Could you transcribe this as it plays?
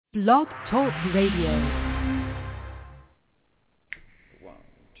Blog Talk Radio.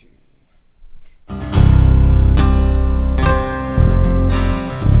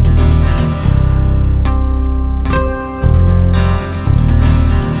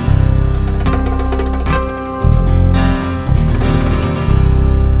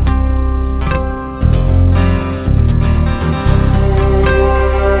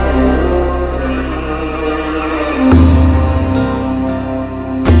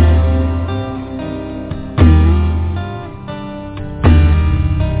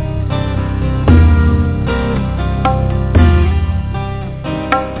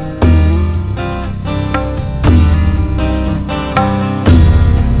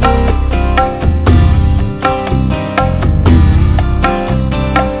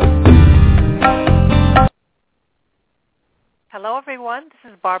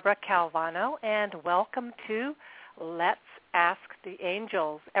 Calvano, and welcome to Let's Ask the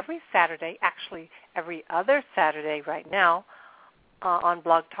Angels. Every Saturday, actually every other Saturday right now, on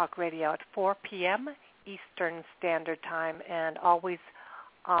Blog Talk Radio at 4 p.m. Eastern Standard Time, and always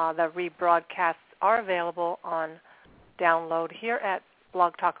the rebroadcasts are available on download here at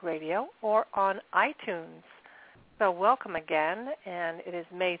Blog Talk Radio or on iTunes. So welcome again, and it is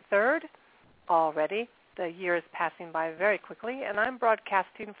May 3rd already. The year is passing by very quickly, and I'm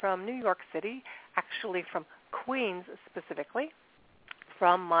broadcasting from New York City, actually from Queens specifically,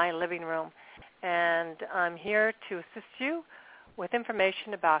 from my living room. And I'm here to assist you with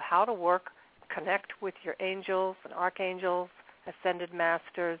information about how to connect with your angels and archangels, ascended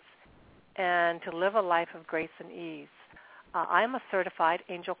masters, and to live a life of grace and ease. I'm a certified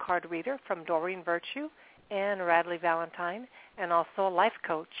angel card reader from Doreen Virtue and Radley Valentine, and also a life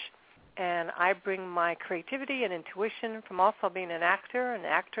coach. And I bring my creativity and intuition from also being an actor, an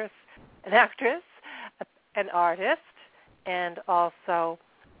actress, an artist, and also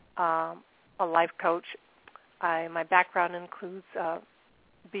a life coach. My background includes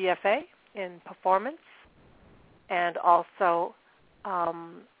BFA in performance, and also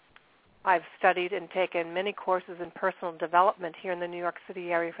I've studied and taken many courses in personal development here in the New York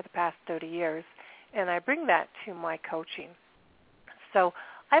City area for the past 30 years, and I bring that to my coaching. So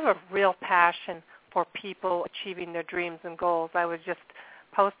I have a real passion for people achieving their dreams and goals. I was just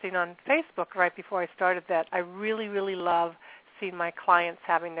posting on Facebook right before I started that. I really, really love seeing my clients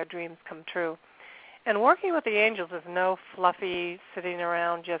having their dreams come true. And working with the angels is no fluffy sitting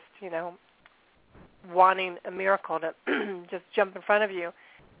around just, wanting a miracle to just jump in front of you.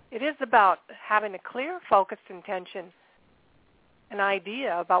 It is about having a clear, focused intention, an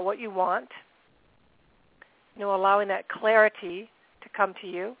idea about what you want, allowing that clarity to come to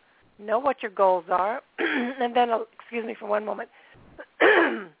you, know what your goals are, and then, excuse me for one moment,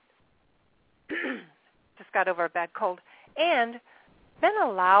 just got over a bad cold, and then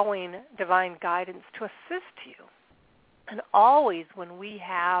allowing divine guidance to assist you. And always when we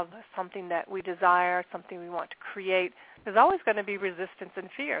have something that we desire, something we want to create, there's always going to be resistance and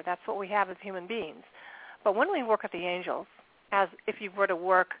fear. That's what we have as human beings. But when we work with the angels, as if you were to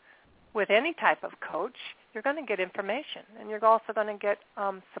work with any type of coach, you're going to get information, and you're also going to get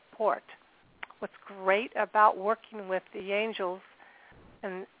support. What's great about working with the angels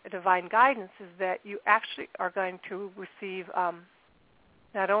and divine guidance is that you actually are going to receive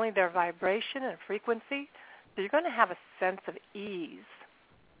not only their vibration and frequency, but you're going to have a sense of ease,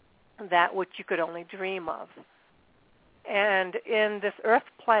 that which you could only dream of. And in this earth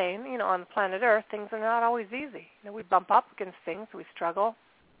plane, on the planet Earth, things are not always easy. We bump up against things, we struggle.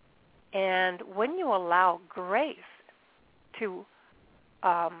 And when you allow grace to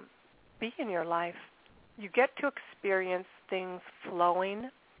be in your life, you get to experience things flowing.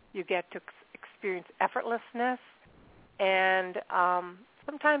 You get to experience effortlessness and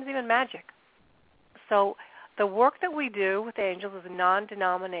sometimes even magic. So the work that we do with angels is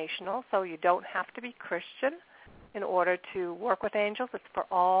non-denominational, so you don't have to be Christian in order to work with angels. It's for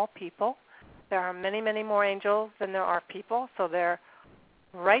all people. There are many, many more angels than there are people, so they're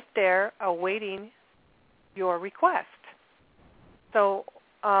right there awaiting your request. So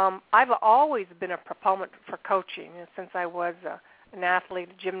I've always been a proponent for coaching since I was an athlete,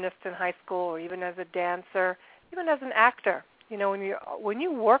 a gymnast in high school, or even as a dancer, even as an actor. When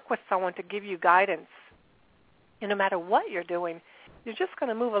you work with someone to give you guidance, no matter what you're doing, you're just going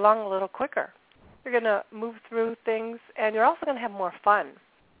to move along a little quicker. You're going to move through things, and you're also going to have more fun.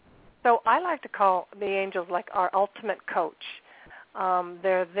 So I like to call the angels like our ultimate coach.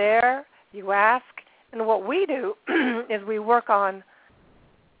 They're there, you ask, and what we do is we work on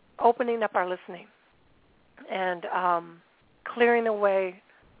opening up our listening and clearing away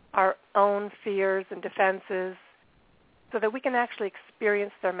our own fears and defenses so that we can actually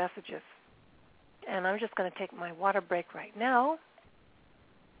experience their messages. And I'm just going to take my water break right now.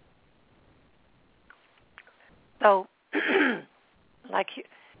 So,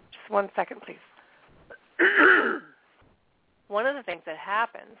 just 1 second, please. One of the things that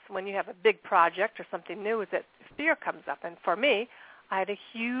happens when you have a big project or something new is that fear comes up. And for me, I had a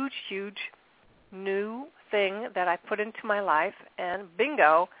huge, huge new thing that I put into my life, and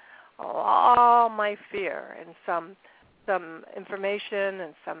bingo, all my fear and some information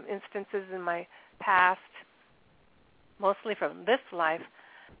and some instances in my past, mostly from this life,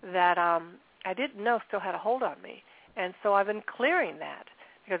 that I didn't know still had a hold on me. And so I've been clearing that,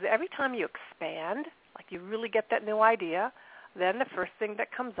 because every time you expand, like you really get that new idea, then the first thing that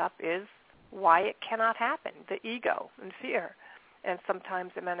comes up is why it cannot happen, the ego and fear. And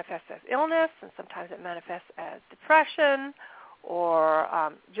sometimes it manifests as illness, and sometimes it manifests as depression, or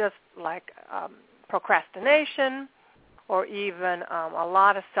just like procrastination, or even a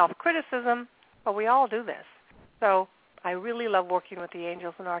lot of self-criticism. But we all do this. So I really love working with the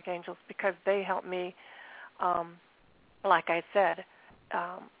angels and archangels, because they help me, like I said,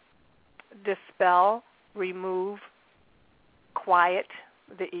 dispel, remove, quiet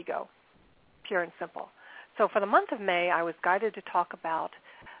the ego, pure and simple. So for the month of May, I was guided to talk about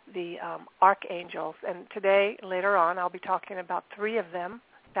the Archangels. And today, later on, I'll be talking about 3 of them,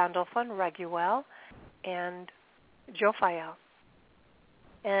 Sandalphon, Raguel, and Jophiel.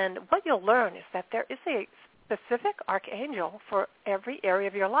 And what you'll learn is that there is a specific Archangel for every area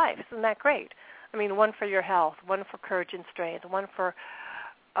of your life. Isn't that great? I mean, one for your health, one for courage and strength, one for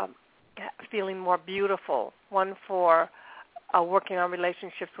feeling more beautiful, one for working on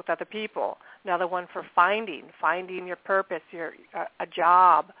relationships with other people, another one for finding your purpose, a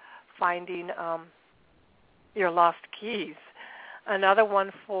job, finding your lost keys, another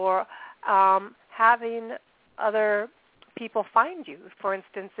one for having other people find you. For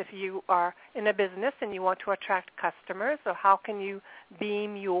instance, if you are in a business and you want to attract customers, so how can you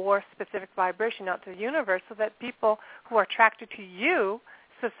beam your specific vibration out to the universe so that people who are attracted to you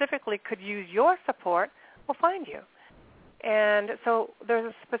specifically could use your support will find you. And so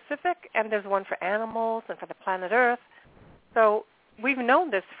there's a specific, and there's one for animals and for the planet Earth. So we've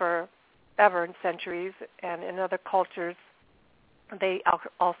known this forever and centuries, and in other cultures they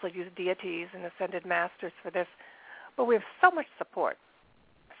also use deities and ascended masters for this. But we have so much support.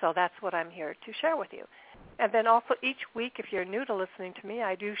 So that's what I'm here to share with you. And then also each week, if you're new to listening to me,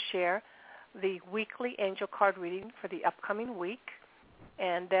 I do share the weekly angel card reading for the upcoming week.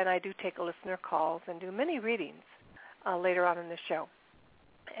 And then I do take listener calls and do many readings later on in the show.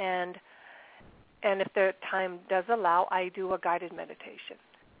 And if the time does allow, I do a guided meditation.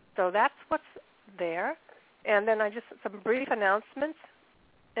 So that's what's there. And then some brief announcements.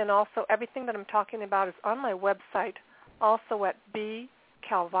 And also everything that I'm talking about is on my website, also at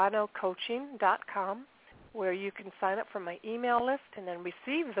bcalvanocoaching.com, where you can sign up for my email list and then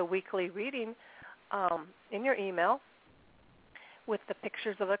receive the weekly reading in your email with the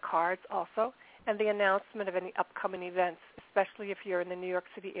pictures of the cards also, and the announcement of any upcoming events, especially if you're in the New York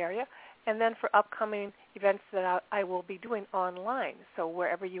City area, and then for upcoming events that I will be doing online. So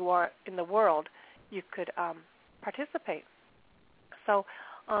wherever you are in the world, you could participate. So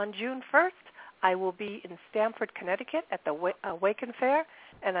on June 1st, I will be in Stamford, Connecticut at the Awaken Fair,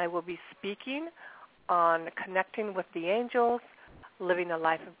 and I will be speaking on connecting with the angels, living a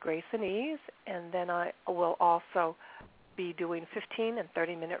life of grace and ease, and then I will also be doing 15 and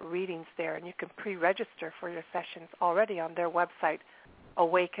 30-minute readings there, and you can pre-register for your sessions already on their website,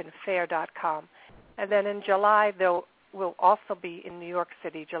 awakenfair.com. And then in July, we'll also be in New York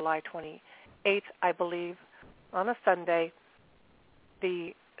City, July 28th, I believe, on a Sunday,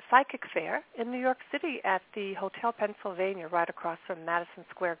 the Psychic Fair in New York City at the Hotel Pennsylvania, right across from Madison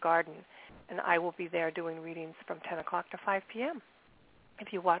Square Garden. And I will be there doing readings from 10 o'clock to 5 p.m.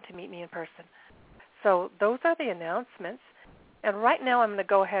 if you want to meet me in person. So those are the announcements. And right now I'm going to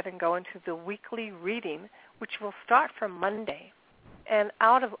go ahead and go into the weekly reading, which will start from Monday. And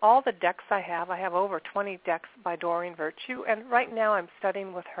out of all the decks I have over 20 decks by Doreen Virtue. And right now I'm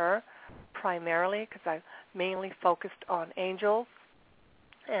studying with her primarily because I'm mainly focused on angels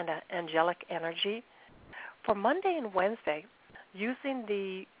and angelic energy. For Monday and Wednesday, using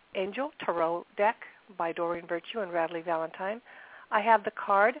the Angel Tarot deck by Doreen Virtue and Radley Valentine, I have the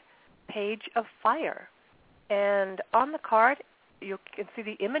card Page of Fire. And on the card, you can see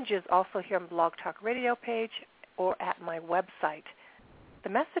the images also here on Blog Talk Radio page or at my website. The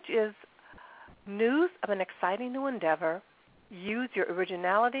message is news of an exciting new endeavor, use your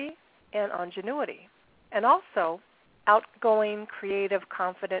originality and ingenuity, and also outgoing, creative,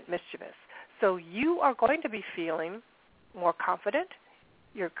 confident, mischievous. So you are going to be feeling more confident,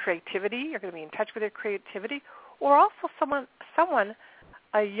 your creativity, you're going to be in touch with your creativity, or also someone,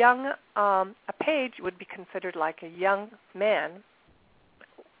 a young, a page would be considered like a young man,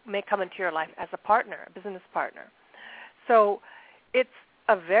 may come into your life as a partner, a business partner. So it's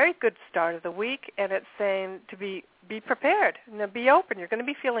a very good start of the week, and it's saying to be prepared, be open. You're going to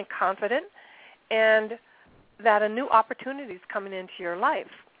be feeling confident, and that a new opportunity is coming into your life.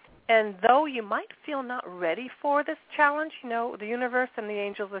 And though you might feel not ready for this challenge, the universe and the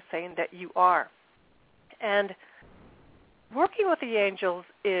angels are saying that you are. And working with the angels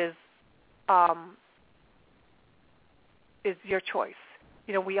is your choice.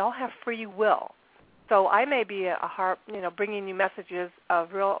 We all have free will. So I may be bringing you messages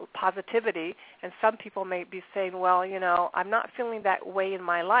of real positivity, and some people may be saying, well, I'm not feeling that way in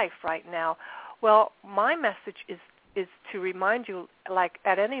my life right now. Well, my message is to remind you, like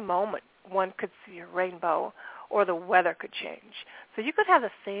at any moment, one could see a rainbow or the weather could change. So you could have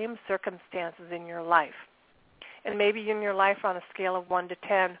the same circumstances in your life. And maybe in your life on a scale of 1 to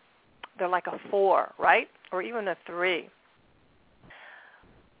 10, they're like a 4, right? Or even a 3.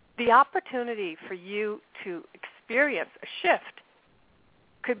 The opportunity for you to experience a shift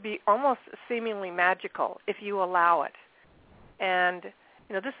could be almost seemingly magical if you allow it. And,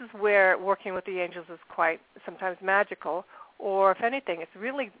 this is where working with the angels is quite sometimes magical, or if anything, it's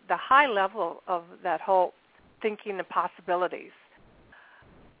really the high level of that whole thinking and possibilities.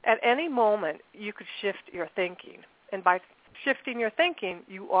 At any moment, you could shift your thinking. And by shifting your thinking,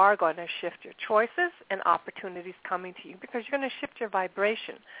 you are going to shift your choices and opportunities coming to you because you're going to shift your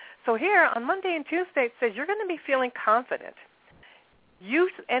vibration. So here on Monday and Tuesday, it says you're going to be feeling confident.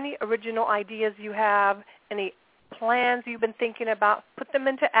 Use any original ideas you have, any plans you've been thinking about, put them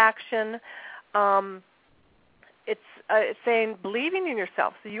into action. It's saying believing in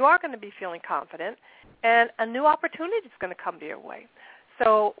yourself. So you are going to be feeling confident, and a new opportunity is going to come to your way.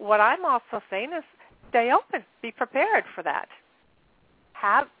 So what I'm also saying is stay open. Be prepared for that.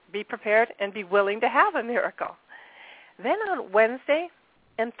 Be prepared and be willing to have a miracle. Then on Wednesday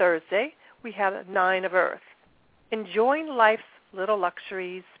and Thursday, we have 9 of Earth. Enjoying life's little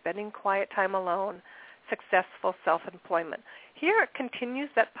luxuries, spending quiet time alone, successful self-employment. Here it continues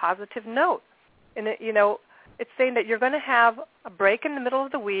that positive note. And it's saying that you're going to have a break in the middle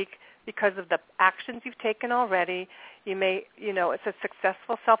of the week because of the actions you've taken already. You may, it's a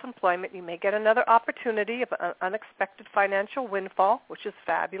successful self-employment. You may get another opportunity of an unexpected financial windfall, which is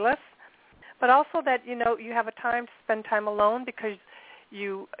fabulous. But also that, you have a time to spend time alone because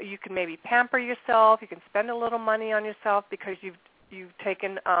you can maybe pamper yourself. You can spend a little money on yourself because you've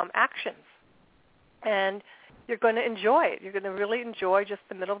taken actions. And you're going to enjoy it. You're going to really enjoy just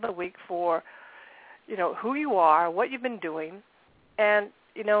the middle of the week for, who you are, what you've been doing. And,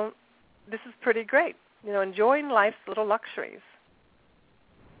 this is pretty great. Enjoying life's little luxuries.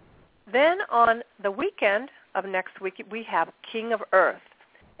 Then on the weekend of next week, we have King of Earth.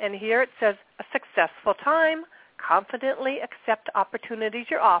 And here it says, a successful time, confidently accept opportunities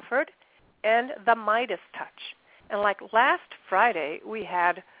you're offered, and the Midas touch. And like last Friday, we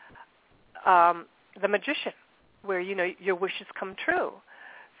had the Magician, where, your wishes come true.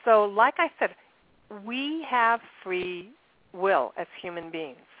 So like I said, we have free will as human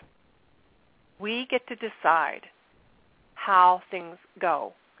beings. We get to decide how things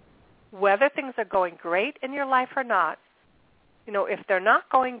go. Whether things are going great in your life or not, if they're not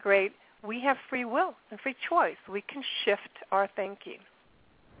going great, we have free will and free choice. We can shift our thinking.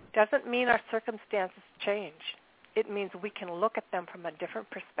 Doesn't mean our circumstances change. It means we can look at them from a different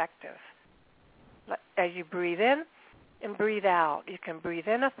perspective. As you breathe in and breathe out, you can breathe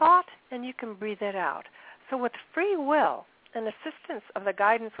in a thought and you can breathe it out. So with free will and assistance of the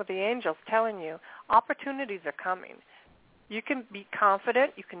guidance of the angels telling you, opportunities are coming. You can be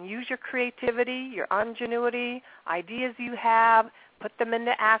confident. You can use your creativity, your ingenuity, ideas you have, put them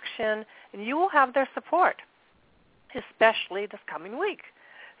into action, and you will have their support, especially this coming week.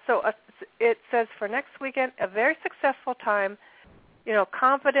 So it says for next weekend, a very successful time.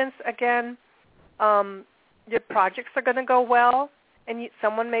 Confidence again. Your projects are going to go well, and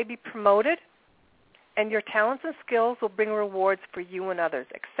someone may be promoted, and your talents and skills will bring rewards for you and others.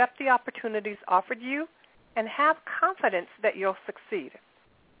 Accept the opportunities offered you, and have confidence that you'll succeed.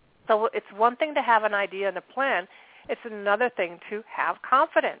 So it's one thing to have an idea and a plan. It's another thing to have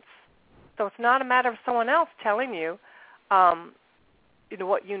confidence. So it's not a matter of someone else telling you,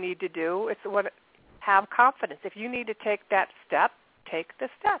 what you need to do. It's have confidence. If you need to take that step, take the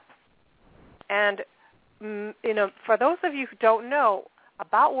step. And, for those of you who don't know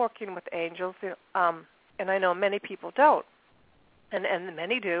about working with angels, and I know many people don't, and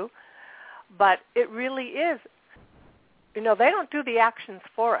many do, but it really is they don't do the actions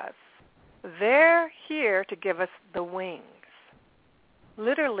for us. They're here to give us the wings.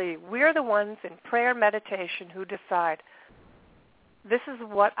 Literally, we're the ones in prayer meditation who decide, this is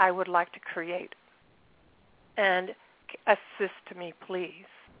what I would like to create, and assist me, please,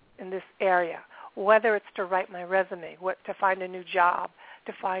 in this area, whether it's to write my resume, to find a new job,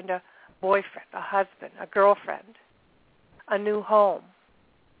 to find a boyfriend, a husband, a girlfriend, a new home,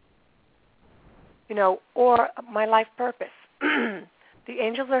 or my life purpose. The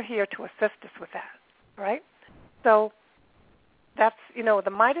angels are here to assist us with that, right? So that's, the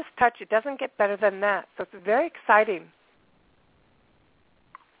Midas touch, it doesn't get better than that. So it's very exciting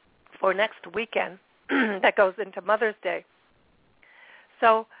for next weekend that goes into Mother's Day.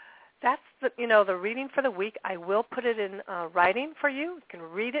 So that's the reading for the week. I will put it in writing for you. You can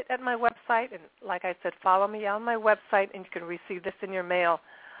read it at my website. And like I said, follow me on my website, and you can receive this in your mail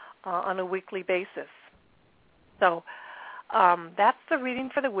on a weekly basis. So that's the reading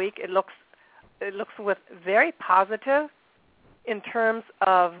for the week. It looks with very positive in terms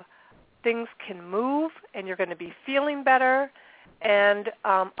of things can move, and you're going to be feeling better, and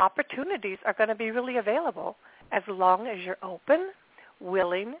opportunities are going to be really available as long as you're open,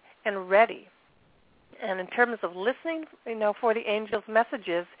 willing, and ready. And in terms of listening, for the angels'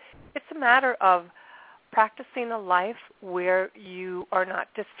 messages, it's a matter of practicing a life where you are not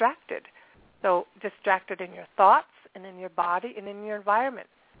distracted. So distracted in your thoughts and in your body and in your environment.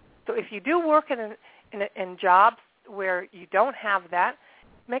 So if you do work in jobs where you don't have that,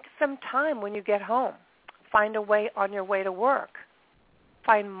 make some time when you get home. Find a way on your way to work.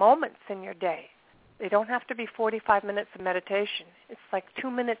 Find moments in your day. They don't have to be 45 minutes of meditation. It's like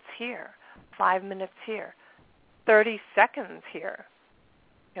 2 minutes here, 5 minutes here, 30 seconds here,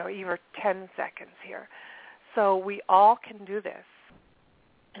 even 10 seconds here. So we all can do this.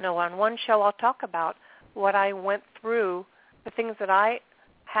 On one show I'll talk about what I went through, the things that I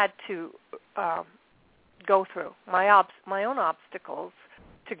had to go through, my own obstacles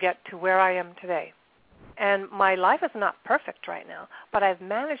to get to where I am today. And my life is not perfect right now, but I've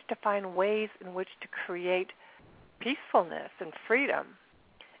managed to find ways in which to create peacefulness and freedom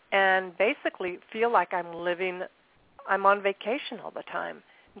and basically feel like I'm on vacation all the time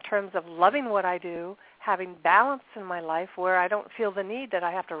in terms of loving what I do, having balance in my life where I don't feel the need that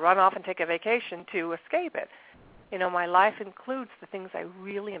I have to run off and take a vacation to escape it. My life includes the things I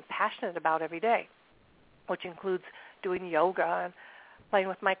really am passionate about every day, which includes doing yoga and playing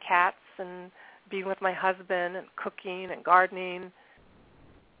with my cats and being with my husband and cooking and gardening,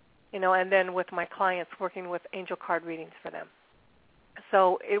 and then with my clients working with angel card readings for them.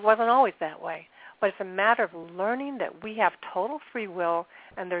 So it wasn't always that way, but it's a matter of learning that we have total free will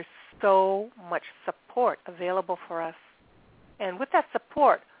and there's so much support available for us. And with that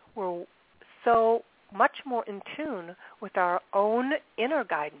support, we're so much more in tune with our own inner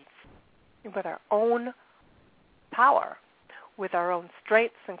guidance, with our own power, with our own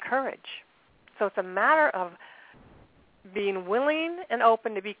strengths and courage. So it's a matter of being willing and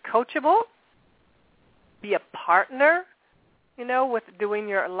open to be coachable, be a partner, with doing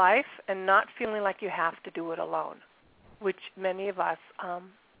your life and not feeling like you have to do it alone, which many of us,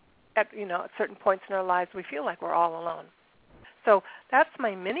 at certain points in our lives, we feel like we're all alone. So that's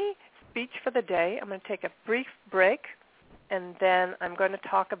my mini speech for the day. I'm going to take a brief break, and then I'm going to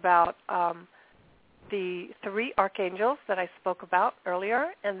talk about the 3 archangels that I spoke about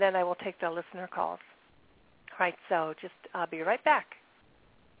earlier, and then I will take the listener calls. All right, so I'll be right back.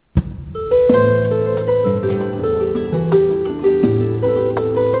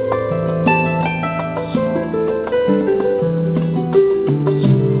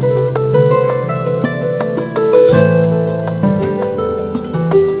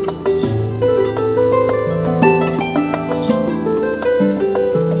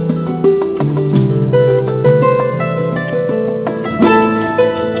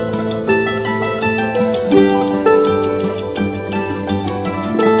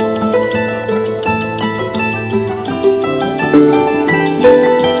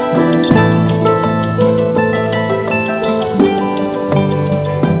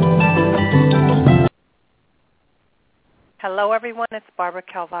 Hello, everyone. It's Barbara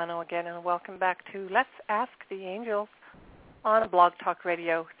Calvano again, and welcome back to Let's Ask the Angels on Blog Talk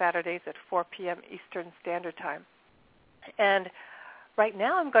Radio, Saturdays at 4 p.m. Eastern Standard Time. And right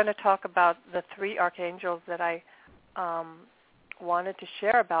now I'm going to talk about the 3 archangels that I wanted to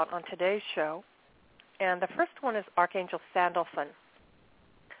share about on today's show. And the first one is Archangel Sandalphon.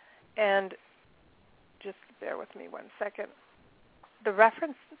 And just bear with me one second. The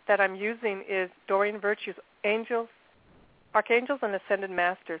reference that I'm using is Doreen Virtue's Archangels and Ascended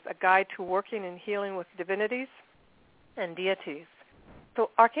Masters, a guide to working and healing with divinities. and deities. So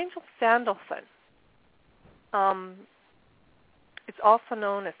Archangel Sandalphon, it's also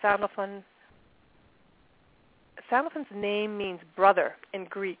known as Sandalphon. Sandalphon's name means brother in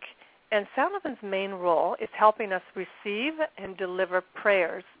Greek, and Sandalphon's main role is helping us receive and deliver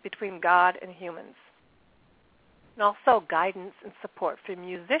prayers between God and humans, and also guidance and support for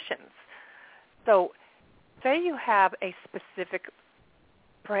musicians. So say you have a specific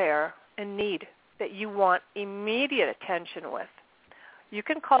prayer and need that you want immediate attention with. You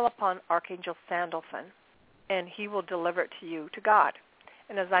can call upon Archangel Sandalphon, and he will deliver it to you, to God.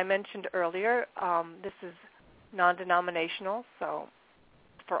 And as I mentioned earlier, this is non-denominational, so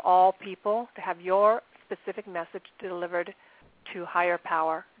for all people to have your specific message delivered to higher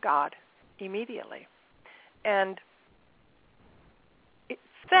power, God, immediately. And it's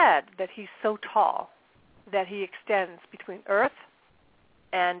said that he's so tall that he extends between earth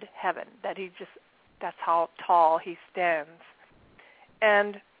and heaven, that's how tall he stands.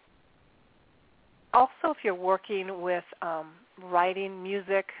 And also if you're working with writing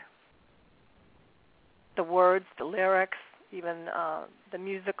music, the words, the lyrics, even the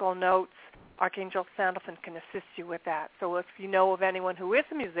musical notes, Archangel Sandalphon can assist you with that. So if you know of anyone who is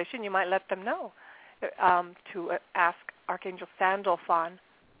a musician, you might let them know to ask Archangel Sandalphon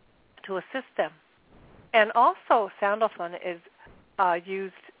to assist them. And also Sandalphon is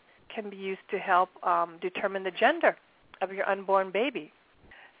can be used to help determine the gender of your unborn baby.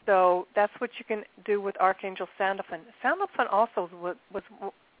 So that's what you can do with Archangel Sandalphon. Sandalphon also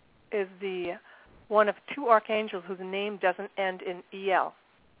is the one of two archangels whose name doesn't end in EL.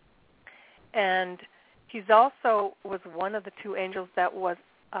 And he's also was one of the two angels that was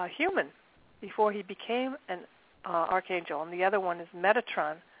human before he became an archangel, and the other one is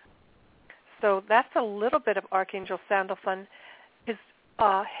Metatron. So that's a little bit of Archangel Sandalphon. His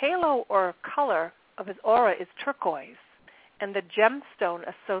halo or color of his aura is turquoise, and the gemstone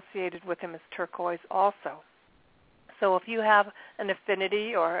associated with him is turquoise also. So if you have an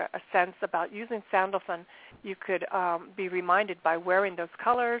affinity or a sense about using Sandalphon, you could be reminded by wearing those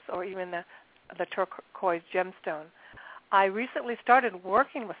colors or even the turquoise gemstone. I recently started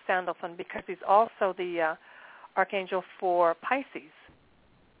working with Sandalphon because he's also the archangel for Pisces,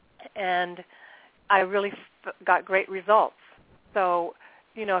 and I really got great results. So,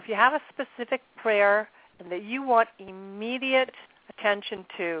 if you have a specific prayer and that you want immediate attention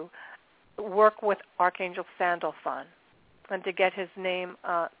to, work with Archangel Sandalphon. And to get his name,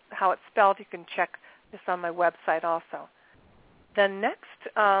 how it's spelled, you can check this on my website also. The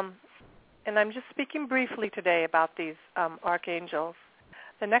next, and I'm just speaking briefly today about these archangels.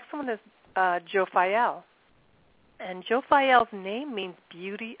 The next one is Jophiel. And Jophiel's name means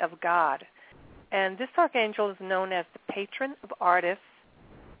beauty of God. And this archangel is known as the patron of artists.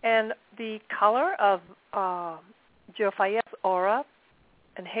 And the color of Jophiel's aura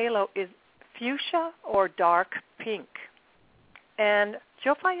and halo is fuchsia or dark pink. And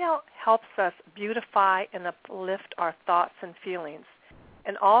Jophiel helps us beautify and uplift our thoughts and feelings.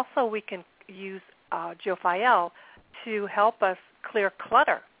 And also we can use Jophiel to help us clear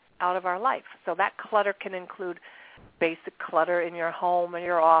clutter out of our life. So that clutter can include basic clutter in your home and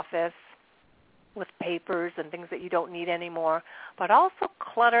your office with papers and things that you don't need anymore, but also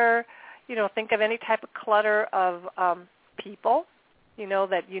clutter, think of any type of clutter of people,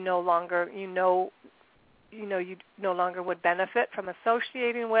 that you no longer would benefit from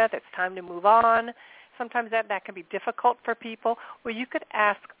associating with. It's time to move on. Sometimes that can be difficult for people. Well, you could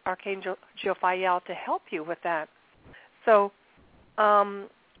ask Archangel Jophiel to help you with that. So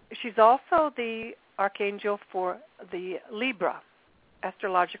she's also the archangel for the Libra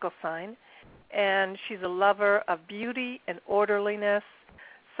astrological sign, and she's a lover of beauty and orderliness.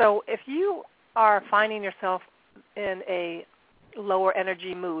 So if you are finding yourself in a lower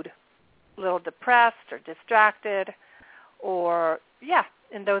energy mood, a little depressed or distracted or,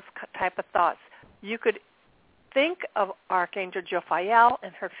 in those type of thoughts, you could think of Archangel Jophiel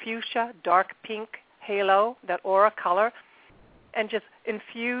and her fuchsia, dark pink halo, that aura color, and just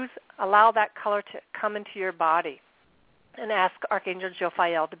allow that color to come into your body and ask Archangel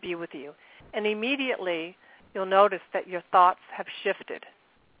Jophiel to be with you. And immediately you'll notice that your thoughts have shifted.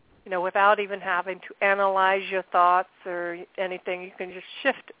 Without even having to analyze your thoughts or anything, you can just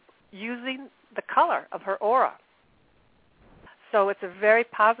shift using the color of her aura. So it's a very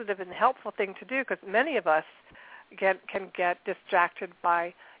positive and helpful thing to do because many of us can get distracted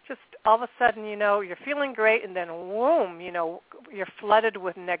by just all of a sudden, you're feeling great and then whoom, you're flooded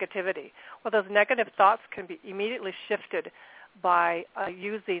with negativity. Well, those negative thoughts can be immediately shifted by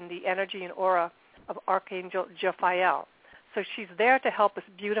using the energy and aura of Archangel Jophiel. So she's there to help us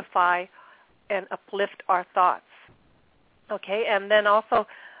beautify and uplift our thoughts. Okay, and then also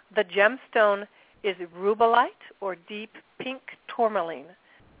the gemstone is rubellite or deep pink tourmaline.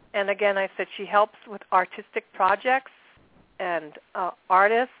 And again, I said she helps with artistic projects and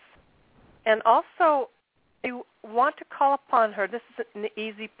artists. And also, you want to call upon her. This is an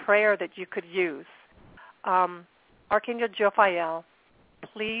easy prayer that you could use. Archangel Jophiel,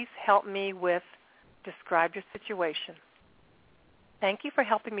 please help me with describe your situation. Thank you for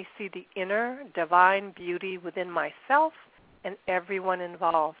helping me see the inner divine beauty within myself and everyone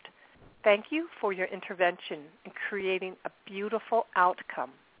involved. Thank you for your intervention in creating a beautiful outcome.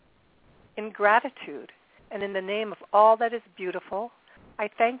 In gratitude and in the name of all that is beautiful, I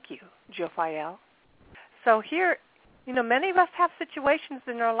thank you, Jophiel. So here, many of us have situations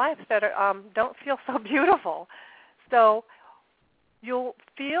in our lives that don't feel so beautiful. So you'll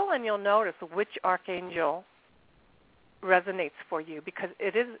feel and you'll notice which archangel resonates for you, because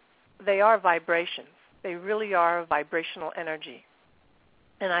they are vibrations. They really are vibrational energy.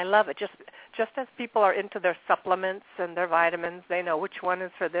 And I love it. Just as people are into their supplements and their vitamins, they know which one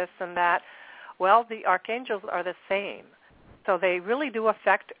is for this and that. Well, the archangels are the same. So they really do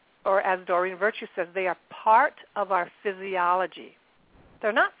affect, or as Doreen Virtue says, they are part of our physiology.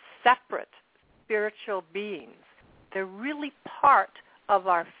 They're not separate spiritual beings. They're really part of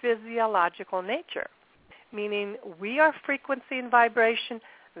our physiological nature, meaning we are frequency and vibration,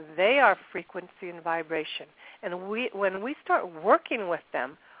 they are frequency and vibration. And when we start working with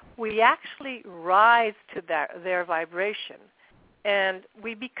them, we actually rise to their vibration, and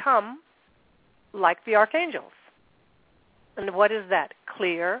we become like the archangels. And what is that?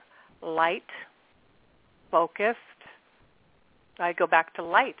 Clear, light, focused. I go back to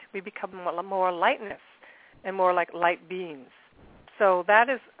light. We become more lightness and more like light beings. So that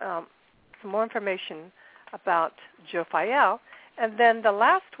is some more information about Jophiel. And then the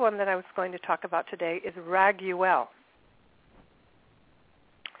last one that I was going to talk about today is Raguel.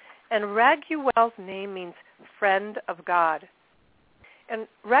 And Raguel's name means friend of God. And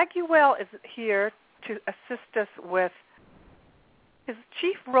Raguel is here to assist us with his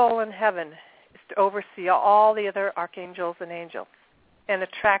chief role in heaven is to oversee all the other archangels and angels. And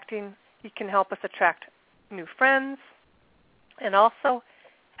he can help us attract new friends and also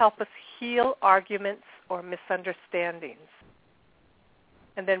help us heal arguments or misunderstandings,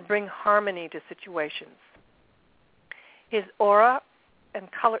 and then bring harmony to situations. His aura and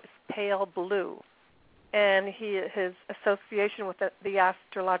color is pale blue, and his association with the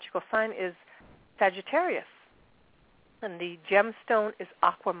astrological sign is Sagittarius. And the gemstone is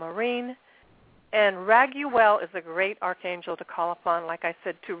aquamarine. And Raguel is a great archangel to call upon, like I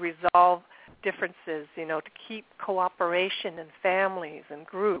said, to resolve differences, to keep cooperation in families and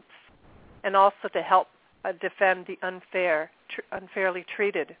groups, and also to help defend the unfairly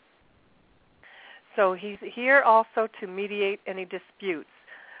treated. So he's here also to mediate any disputes.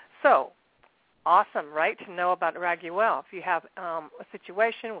 So, awesome, right, to know about Raguel. If you have a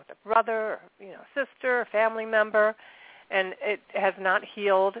situation with a brother, or, sister, a family member, and it has not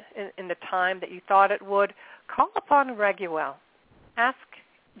healed in the time that you thought it would, call upon Raguel.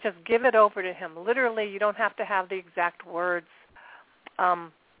 Just give it over to him. Literally, you don't have to have the exact words.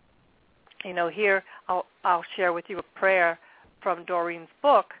 Here I'll share with you a prayer from Doreen's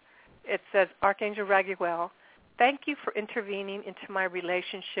book. It says, Archangel Raguel, thank you for intervening into my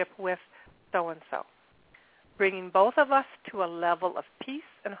relationship with so-and-so, bringing both of us to a level of peace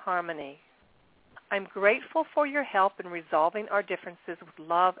and harmony. I'm grateful for your help in resolving our differences with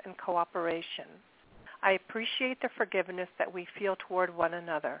love and cooperation. I appreciate the forgiveness that we feel toward one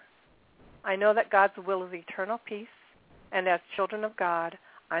another. I know that God's will is eternal peace, and as children of God,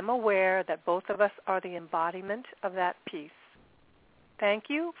 I'm aware that both of us are the embodiment of that peace. Thank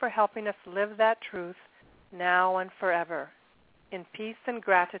you for helping us live that truth now and forever. In peace and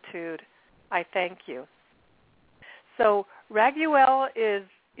gratitude, I thank you. So Raguel is,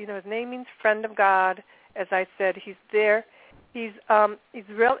 his name means friend of God. As I said, he's there. He's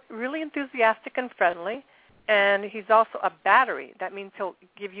really enthusiastic and friendly, and he's also a battery. That means he'll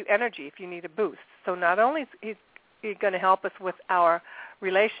give you energy if you need a boost. So not only is he going to help us with our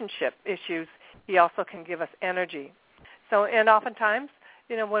relationship issues, he also can give us energy. So, and oftentimes,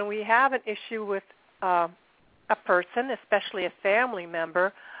 when we have an issue with a person, especially a family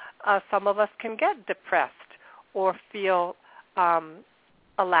member, some of us can get depressed or feel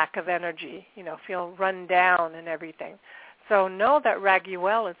a lack of energy, feel run down and everything. So know that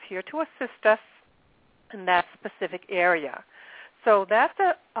Raguel is here to assist us in that specific area. So that's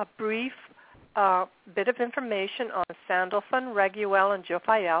a brief bit of information on Sandalphon, Raguel, and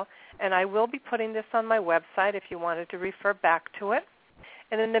Jophiel, and I will be putting this on my website if you wanted to refer back to it.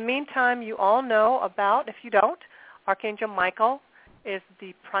 And in the meantime, you all know about, if you don't, Archangel Michael is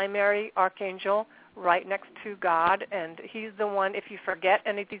the primary archangel right next to God, and he's the one, if you forget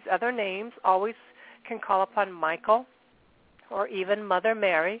any of these other names, always can call upon Michael or even Mother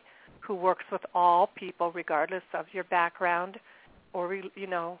Mary, who works with all people regardless of your background or,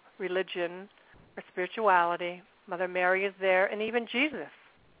 religion or spirituality. Mother Mary is there, and even Jesus.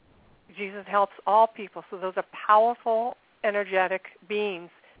 Jesus helps all people, so those are powerful, energetic beings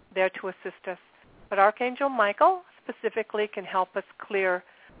there to assist us. But Archangel Michael specifically can help us clear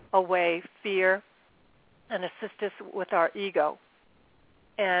away fear and assist us with our ego.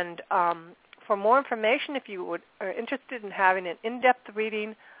 And for more information, if you are interested in having an in-depth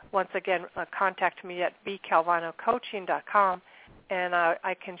reading, once again, contact me at bcalvanocoaching.com, and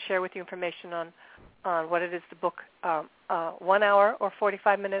I can share with you information on what it is to book 1 hour or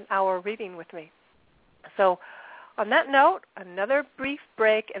 45-minute hour reading with me. So on that note, another brief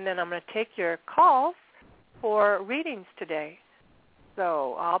break, and then I'm going to take your calls for readings today.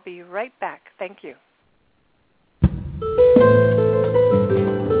 So I'll be right back. Thank you.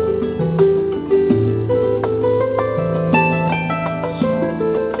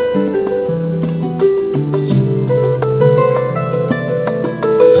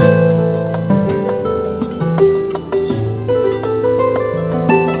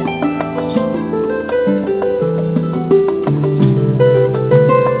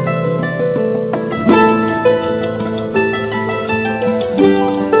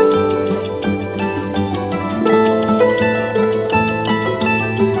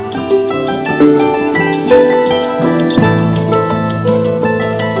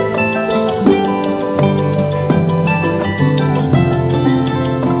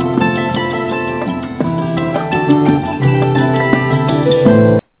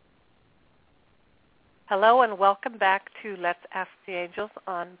 Hello and welcome back to Let's Ask the Angels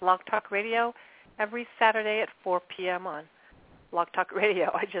on Blog Talk Radio every Saturday at 4 p.m. on Blog Talk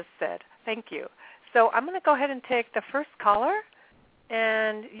Radio, I just said. Thank you. So I'm going to go ahead and take the first caller,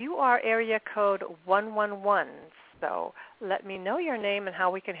 and you are area code 111. So let me know your name and how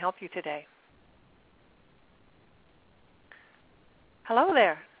we can help you today. Hello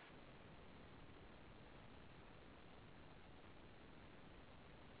there.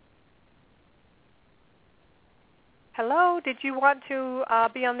 Hello, did you want to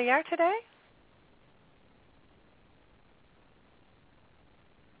be on the air today?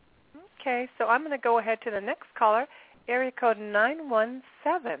 Okay, so I'm going to go ahead to the next caller, area code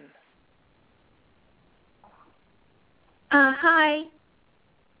 917. Hi.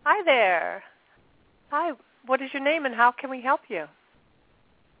 Hi there. Hi, what is your name and how can we help you?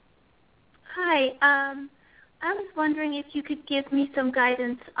 Hi. I was wondering if you could give me some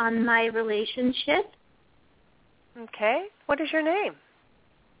guidance on my relationship. Okay. What is your name?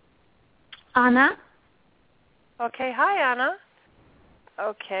 Anna. Okay. Hi, Anna.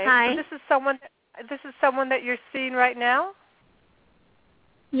 Okay. Hi. So this is someone that you're seeing right now?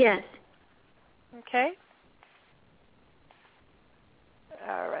 Yes. Okay.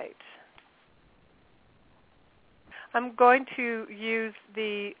 All right. I'm going to use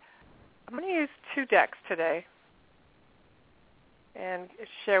two decks today and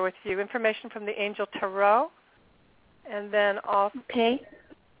share with you information from the Angel Tarot, and then also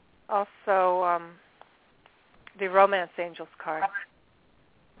the Romance Angels card.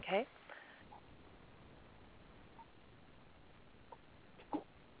 Okay.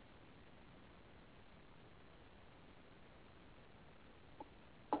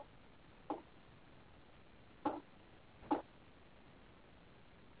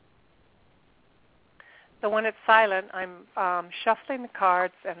 So when it's silent, I'm shuffling the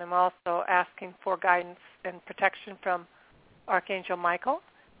cards, and I'm also asking for guidance and protection from Archangel Michael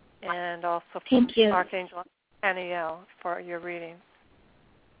and also from Archangel Aniel for your reading.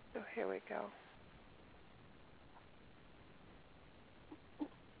 So here we go.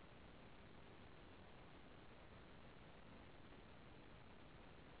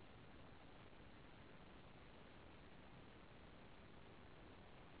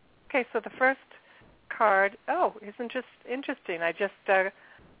 Okay, so the first card, isn't just interesting. I just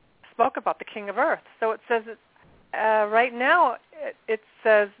spoke about the King of Earth. So it says, right now, it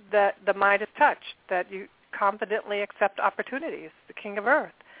says that the mind is touched, that you confidently accept opportunities, the King of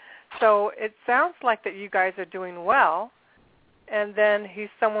Earth. So it sounds like that you guys are doing well, and then he's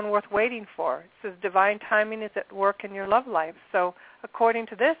someone worth waiting for. It says divine timing is at work in your love life. So according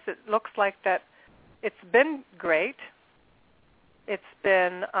to this, it looks like that it's been great. It's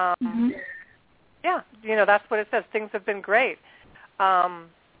been, that's what it says. Things have been great.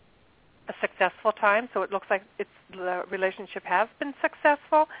 A successful time, so it looks like the relationship has been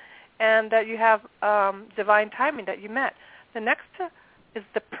successful. and that you have divine timing, that you met. The next is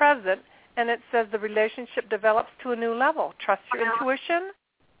the present, and it says the relationship develops to a new level. Trust your intuition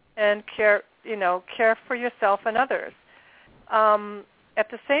and care for yourself and others. At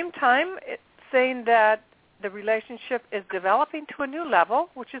the same time, it's saying that the relationship is developing to a new level,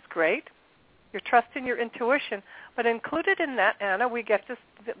 which is great. You're trusting your intuition. But included in that, Anna, we get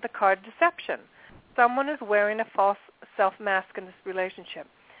the card deception. Someone is wearing a false self-mask in this relationship.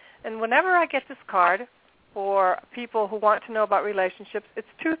 And whenever I get this card for people who want to know about relationships, it's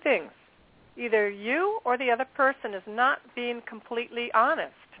two things. Either you or the other person is not being completely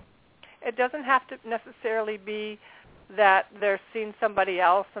honest. It doesn't have to necessarily be that they're seeing somebody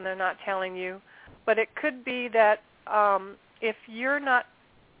else and they're not telling you, but it could be that if you're not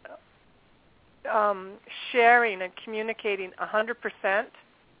sharing and communicating 100%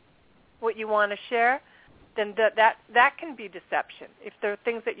 what you want to share, then that can be deception. If there are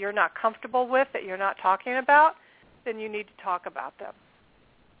things that you're not comfortable with, that you're not talking about, then you need to talk about them.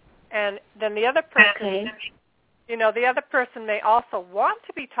 And then the other person, the other person may also want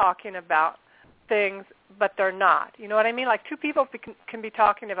to be talking about things, but they're not. You know what I mean? Like two people can be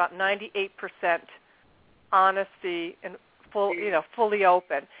talking about 98% honesty and fully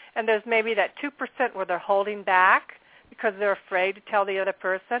open, and there's maybe that 2% where they're holding back because they're afraid to tell the other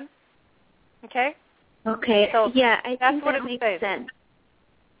person. Okay? Okay. So yeah, I that's think what that it makes says. sense.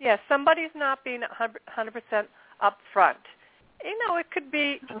 Yeah, somebody's not being 100% upfront. It could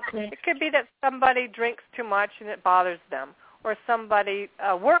be that somebody drinks too much and it bothers them, or somebody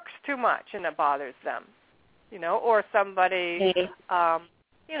works too much and it bothers them, or somebody,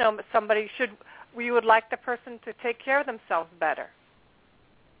 we would like the person to take care of themselves better,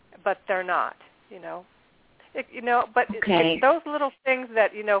 but they're not, But it's those little things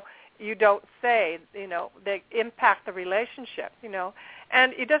that, you don't say, they impact the relationship,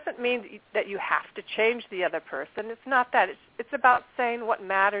 And it doesn't mean that you have to change the other person. It's not that. It's about saying what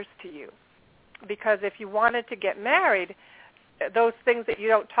matters to you. Because if you wanted to get married, those things that you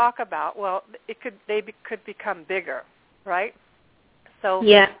don't talk about, well, they could become bigger, right? So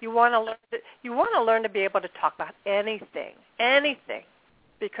you want to learn to be able to talk about anything,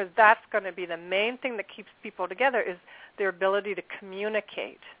 because that's going to be the main thing that keeps people together is their ability to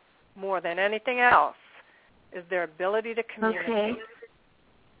communicate. More than anything else is their ability to communicate. Okay.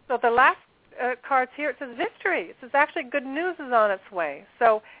 So the last cards here, it says victory. It says actually good news is on its way.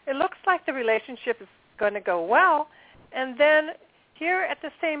 So it looks like the relationship is going to go well. And then here at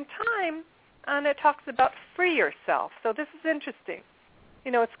the same time, and it talks about free yourself. So this is interesting.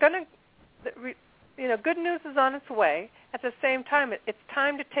 It's going to, good news is on its way. At the same time, it's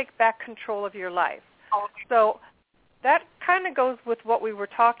time to take back control of your life. So that kind of goes with what we were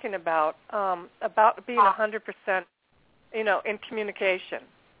talking about being 100%, in communication.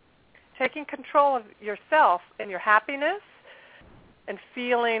 Taking control of yourself and your happiness and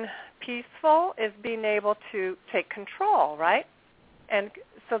feeling peaceful is being able to take control, right? And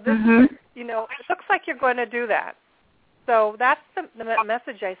so this, it looks like you're going to do that. So that's the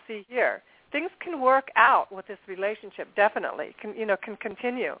message I see here. Things can work out with this relationship, definitely, can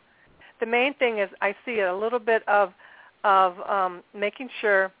continue. The main thing is I see a little bit of making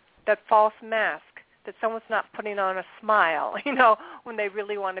sure that false mask, that someone's not putting on a smile, when they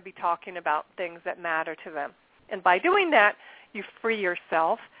really want to be talking about things that matter to them. And by doing that, you free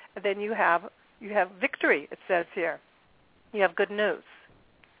yourself, and then you have victory, it says here. You have good news.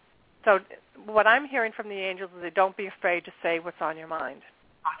 So what I'm hearing from the angels is that don't be afraid to say what's on your mind.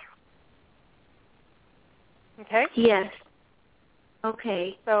 Okay? Yes.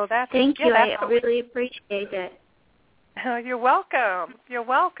 Okay. So that's Thank you. I really appreciate it. You're welcome. You're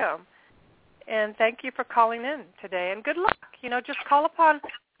welcome. And thank you for calling in today. And good luck. Just call upon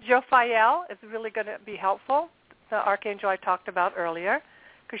Jophiel. It's really going to be helpful, the archangel I talked about earlier,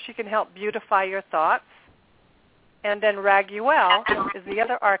 because she can help beautify your thoughts. And then Raguel is the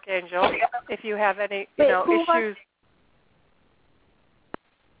other archangel. If you have any issues.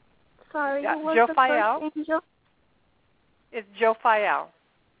 Sorry, who was Jophiel. the first angel? It's Jophiel.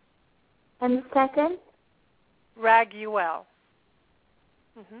 And the second? Raguel.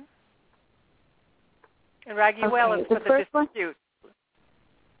 And Raguel is for the dispute.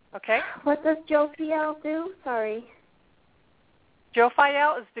 Okay? What does Jophiel do? Sorry.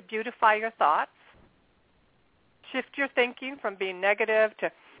 Jophiel is to beautify your thoughts, shift your thinking from being negative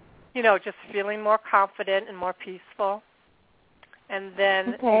to, just feeling more confident and more peaceful. And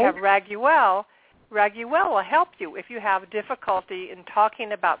then you have Raguel. Raguel will help you if you have difficulty in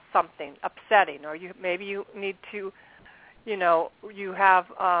talking about something upsetting, or maybe you need to, you have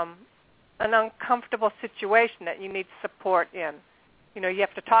an uncomfortable situation that you need support in. you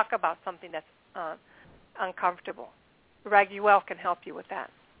have to talk about something that's uncomfortable. Raguel can help you with that.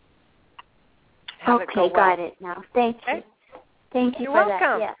 Okay, got it now. Thank you. Thank you You're for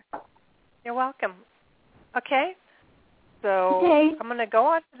welcome. that. Yeah. You're welcome. Okay. So I'm going to go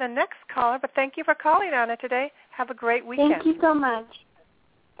on to the next caller, but thank you for calling, Anna, today. Have a great weekend. Thank you so much.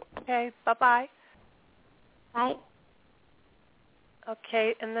 Okay, bye-bye. Bye.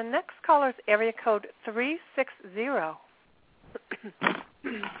 Okay, and the next caller is area code 360.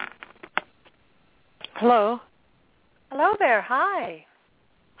 Hello. Hello there. Hi.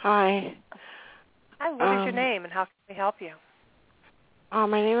 Hi. Hi, what is your name and how can we help you?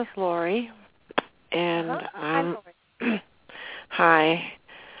 My name is Lori, and Hi, Lori. Hi.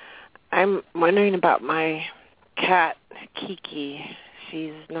 I'm wondering about my cat, Kiki.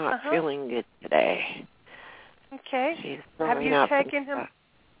 She's not feeling good today. Okay. She's have you taken him?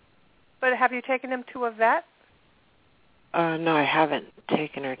 But have you taken him to a vet? No, I haven't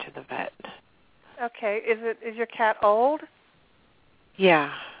taken her to the vet. Okay. Is your cat old?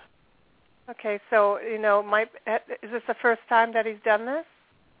 Yeah. Okay. So is this the first time that he's done this?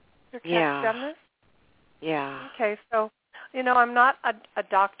 Your cat's done this? Yeah. Okay. So I'm not a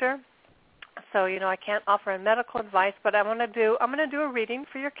doctor, so I can't offer medical advice. But I'm gonna do a reading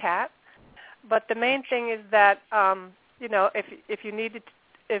for your cat. But the main thing is that if you needed,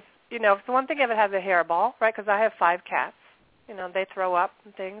 it's the one thing if it has a hairball, right? Because I have 5 cats. They throw up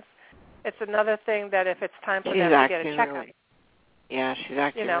and things. It's another thing that if it's time for them to get a checkup. Yeah, she's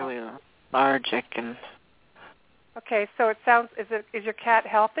acting really lethargic and. Okay, so it sounds. Is your cat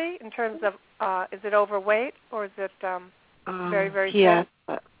healthy in terms of? Is it overweight or is it very very? Yeah,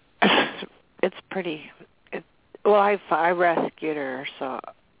 but it's pretty. I rescued her, so.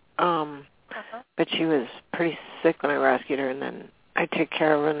 But she was pretty sick when I rescued her, and then I took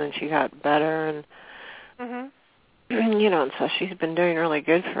care of her, and then she got better, and and so she's been doing really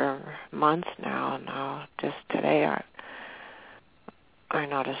good for months now. And now, just today, I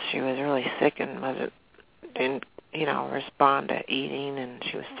noticed she was really sick and didn't respond to eating, and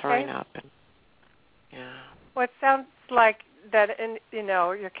she was throwing up, and Well, it sounds like that,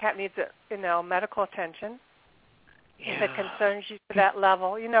 your cat needs medical attention. Yeah. If it concerns you to that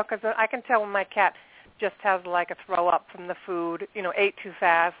level, because I can tell when my cat just has like a throw up from the food, ate too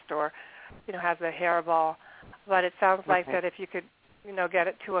fast or, has a hairball. But it sounds like that if you could, get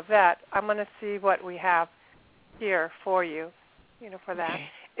it to a vet, I'm going to see what we have here for you, for that.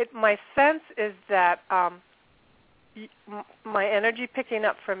 Okay. My sense is that my energy picking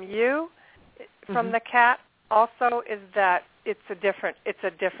up from you, from the cat, also is that it's a different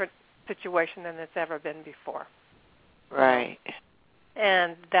situation than it's ever been before. Right.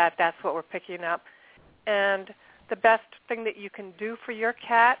 And that's what we're picking up. And the best thing that you can do for your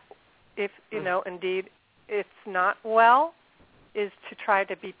cat, if, indeed it's not well, is to try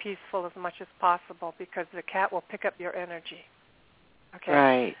to be peaceful as much as possible because the cat will pick up your energy. Okay?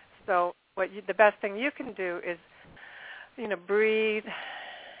 Right. So the best thing you can do is, breathe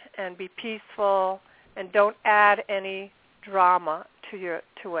and be peaceful and don't add any drama to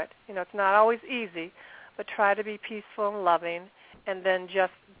it. It's not always easy, but try to be peaceful and loving, and then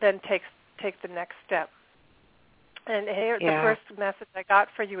take the next step. And here, the first message I got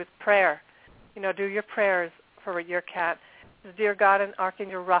for you is prayer. Do your prayers for your cat. Dear God and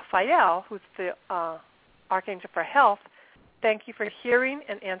Archangel Raphael, who's the Archangel for health, thank you for hearing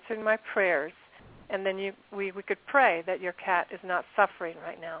and answering my prayers. And then we could pray that your cat is not suffering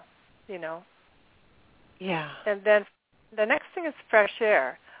right now. Yeah. And then the next thing is fresh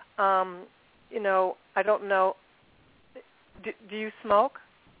air. I don't know. Do you smoke?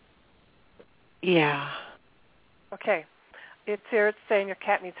 Yeah. Okay. It's saying your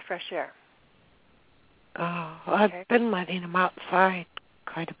cat needs fresh air. Oh, I've been letting him outside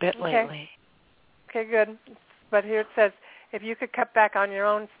quite a bit lately. Okay, good. But here it says, if you could cut back on your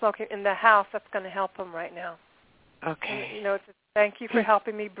own smoking in the house, that's going to help him right now. Okay. And, it says, thank you for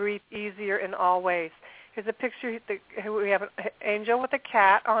helping me breathe easier in all ways. Here's a picture. We have an angel with a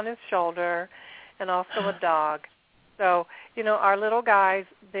cat on his shoulder and also a dog. So, our little guys,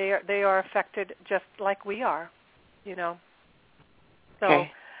 they are affected just like we are, So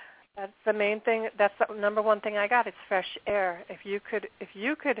that's the main thing. That's the number one thing I got. It's fresh air. If you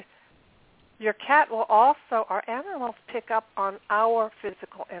could, your cat will also, our animals pick up on our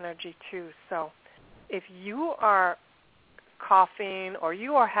physical energy too. So if you are coughing or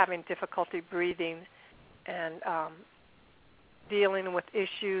you are having difficulty breathing and dealing with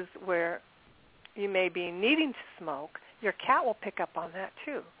issues where you may be needing to smoke, your cat will pick up on that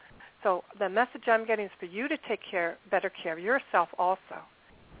too. So the message I'm getting is for you to take better care of yourself also,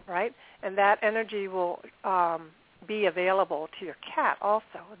 right? And that energy will be available to your cat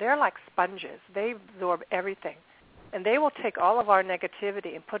also. They're like sponges. They absorb everything. And they will take all of our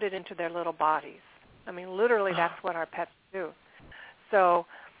negativity and put it into their little bodies. I mean, literally, that's what our pets do. So,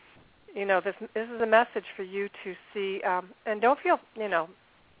 this is a message for you to see, and don't feel, this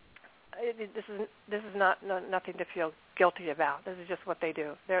is not nothing to feel guilty about. This is just what they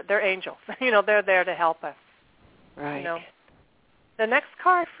do. They're angels. They're there to help us. Right. The next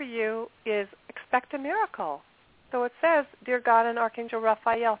card for you is expect a miracle. So it says, Dear God and Archangel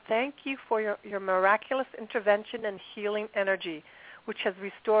Raphael, thank you for your miraculous intervention and healing energy, which has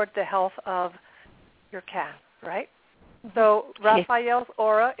restored the health of your cat, right? So Raphael's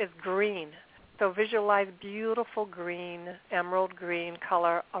aura is green. So visualize beautiful green, emerald green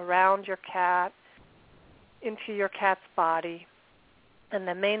color around your cat, into your cat's body. And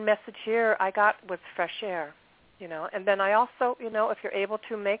the main message here I got was fresh air, And then I also, if you're able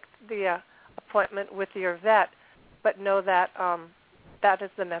to make the appointment with your vet, but know that that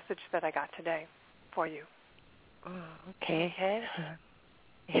is the message that I got today for you. Oh, okay. Okay?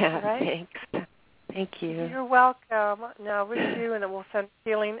 Yeah, right? Thanks. Thank you. You're welcome. Now, wish you, and we'll send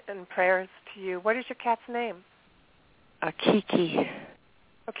healing and prayers to you. What is your cat's name? Kiki.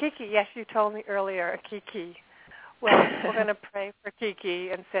 Oh, Kiki. Yes, you told me earlier, Kiki. Well, we're going to pray for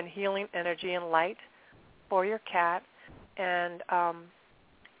Kiki and send healing energy and light for your cat. And,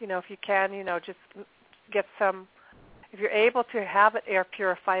 if you can, just get some. If you're able to have an air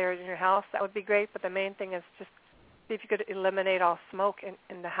purifier in your house, that would be great. But the main thing is just see if you could eliminate all smoke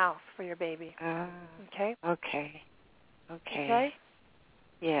in the house for your baby. Okay? Okay. Okay?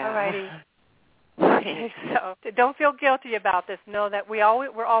 Yeah. All righty. Okay, so don't feel guilty about this. Know that we're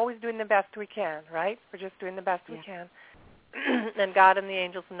always doing the best we can, right? We're just doing the best we can. And God and the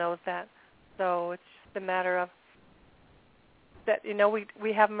angels knows that. So it's just a matter of that,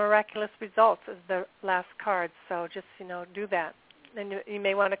 we have miraculous results as the last card. So just, do that. And you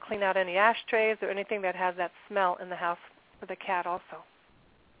may want to clean out any ashtrays or anything that has that smell in the house for the cat also.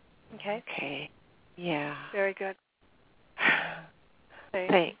 Okay? Okay. Yeah. Very good.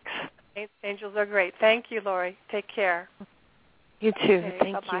 Thanks. Angels are great. Thank you, Lori. Take care. You too. Okay,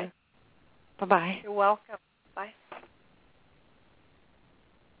 Thank bye-bye. you. Bye-bye. You're welcome. Bye.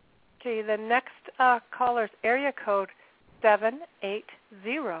 Okay, the next caller is area code 780.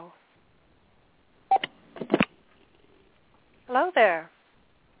 Hello there.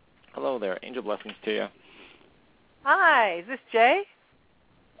 Hello there. Angel blessings to you. Hi. Is this Jay?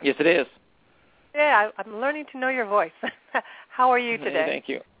 Yes, it is. Yeah, I'm learning to know your voice. How are you today? Hey, thank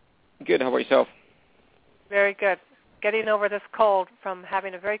you. Good. How about yourself? Very good. Getting over this cold from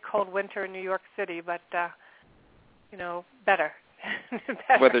having a very cold winter in New York City, but, better. Better.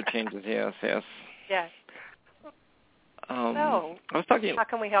 Weather changes, yes. Yes. I was talking. How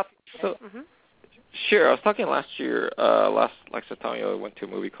can we help you? So, Sure. I was talking last year. Last Sextanio, I went to a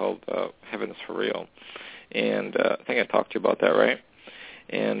movie called Heaven's for Real, and I think I talked to you about that, right?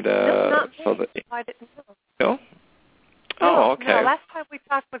 And no, so the. I didn't know. No. Oh, okay. No, last time we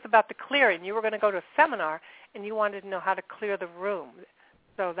talked was about the clearing. You were going to go to a seminar, and you wanted to know how to clear the room.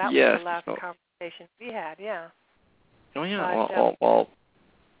 So that was the last conversation we had, yeah. Oh, yeah. Well,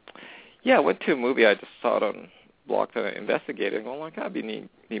 yeah, I went to a movie. I just saw it on Blog and I investigated. Well, like, that'd be a neat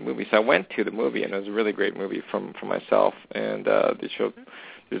movie. So I went to the movie, and it was a really great movie for myself. And they showed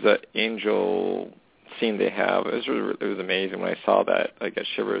there's an angel scene they have. It was amazing. When I saw that, I got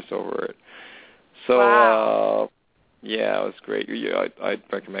shivers over it. So, wow. Yeah, it was great. Yeah, I'd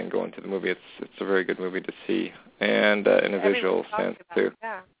recommend going to the movie. It's a very good movie to see, and in a visual sense too.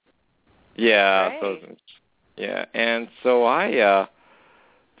 Yeah. So yeah, and so I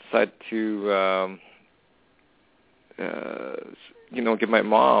decided to give my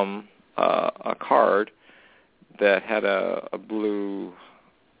mom a card that had a blue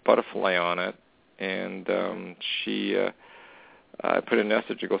butterfly on it, and she I put a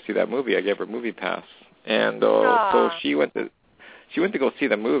message to go see that movie. I gave her a movie pass. And so she went to go see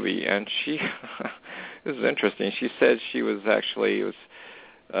the movie, and this is interesting. She said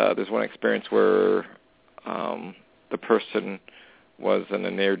there's one experience where the person was in a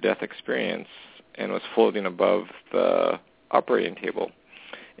near-death experience and was floating above the operating table.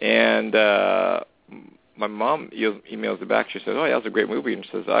 And my mom emails it back. She says, "Oh, yeah, that was a great movie." And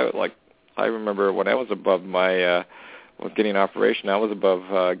she says, "I remember when I was above my getting an operation, I was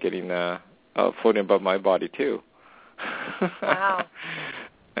above getting." Floating above my body too. Wow.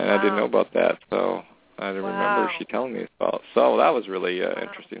 And I didn't know about that, so I didn't remember she telling me about. So that was really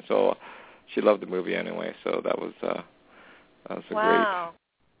interesting. So she loved the movie anyway. So that was a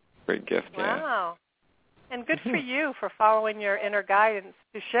great gift. Wow. And good for you for following your inner guidance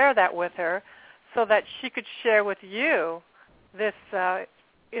to share that with her. so that she could share with you this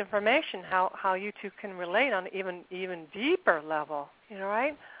information, how you two can relate on an even deeper level,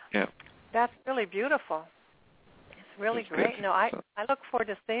 right? Yeah. That's really beautiful. It's really great. Good. No, I look forward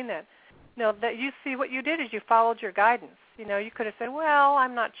to seeing it. That you see what you did is you followed your guidance. You could have said, well,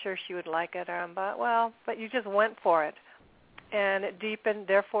 I'm not sure she would like it, but you just went for it. And it deepened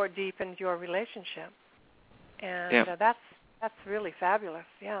your relationship. And that's really fabulous,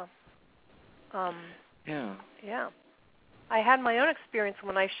 yeah. Yeah. I had my own experience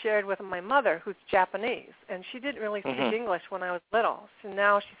when I shared with my mother, who's Japanese, and she didn't really speak English when I was little. So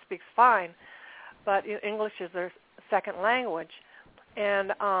now she speaks fine, but English is her second language.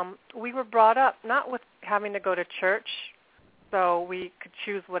 And we were brought up not with having to go to church, so we could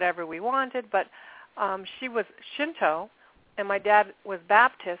choose whatever we wanted, but she was Shinto, and my dad was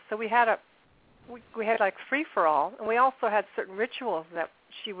Baptist, so we had like free-for-all, and we also had certain rituals that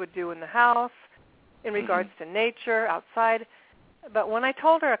she would do in the house in regards to nature, outside. But when I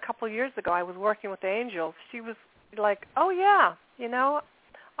told her a couple of years ago I was working with the angels, she was like, oh, yeah,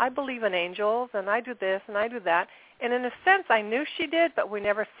 I believe in angels, and I do this, and I do that. And in a sense, I knew she did, but we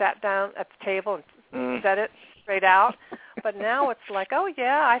never sat down at the table and said it straight out. But now it's like, oh,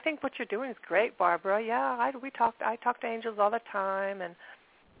 yeah, I think what you're doing is great, Barbara. Yeah, I talk to angels all the time, and,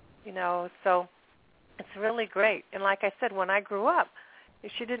 so it's really great. And like I said, when I grew up,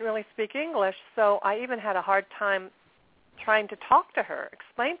 she didn't really speak English, so I even had a hard time trying to talk to her,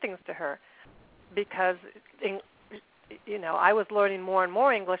 explain things to her, because, I was learning more and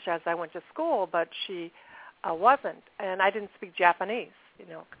more English as I went to school, but she wasn't, and I didn't speak Japanese,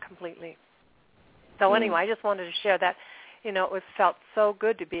 completely. So anyway, I just wanted to share that, it felt so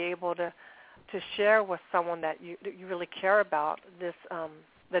good to be able to share with someone that you really care about this,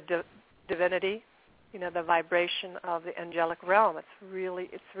 the divinity, the vibration of the angelic realm. It's really,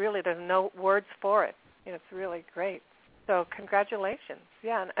 there's no words for it. It's really great. So congratulations.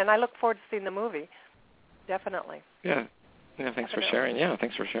 Yeah, and I look forward to seeing the movie. Definitely. Yeah. Thanks for sharing. Yeah,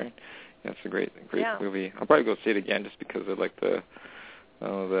 thanks for sharing. Yeah, it's a great movie. I'll probably go see it again just because of like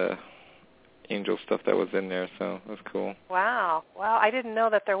the angel stuff that was in there. So it was cool. Wow. I didn't know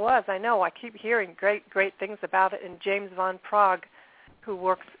that there was. I keep hearing great things about it. And James Von Prague, who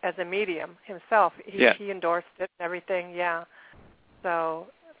works as a medium himself, he endorsed it and everything. Yeah. So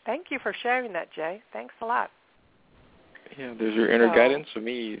thank you for sharing that, Jay. Thanks a lot. Yeah, there's your inner guidance for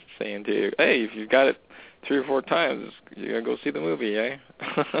me saying to you, hey, if you've got it 3 or 4 times, you're going to go see the movie, eh?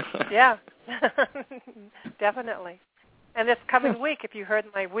 Yeah, definitely. And this coming week, if you heard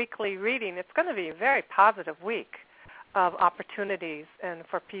my weekly reading, it's going to be a very positive week of opportunities and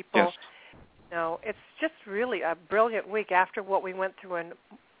for people. Yes. It's just really a brilliant week after what we went through in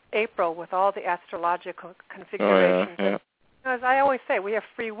April with all the astrological configurations. Oh, yeah. As I always say, we have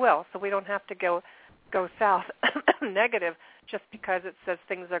free will, so we don't have to go south negative just because it says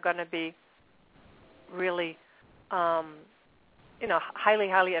things are going to be really, highly,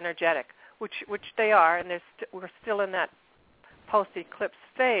 highly energetic, which they are, and we're still in that post-eclipse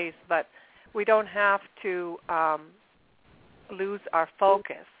phase, but we don't have to lose our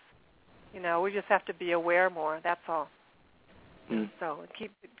focus. We just have to be aware more. That's all. So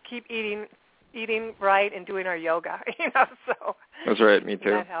keep eating right and doing our yoga. So that's right. Me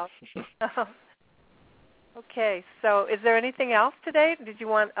too. That helps. Okay, so is there anything else today? Did you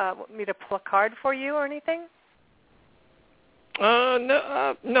want me to pull a card for you or anything?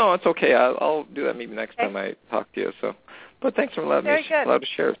 No, it's okay. I'll do that maybe next time I talk to you. So, but thanks for allowing me to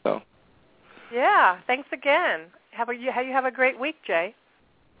share. So. Yeah, thanks again. You have a great week, Jay.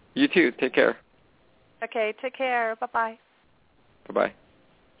 You too. Take care. Okay, take care. Bye-bye. Bye-bye.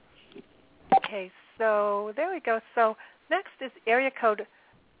 Okay, so there we go. So next is area code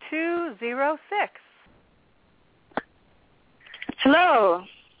 206. Hello.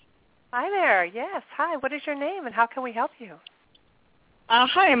 Hi there. Yes. Hi. What is your name and how can we help you?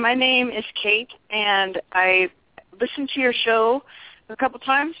 Hi, my name is Kate, and I listened to your show a couple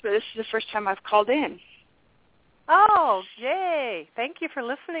times, but this is the first time I've called in. Oh, yay. Thank you for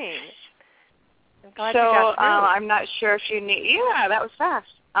listening. I'm glad you got through. I'm not sure if you need... Yeah, that was fast.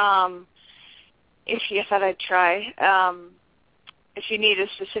 If you thought I'd try. If you need a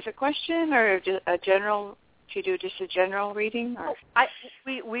specific question or a general... Do you do just a general reading? Or?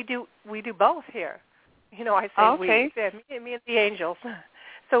 We do both here. I say okay. Me and the angels.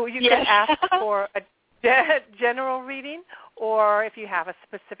 So you can ask for a general reading, or if you have a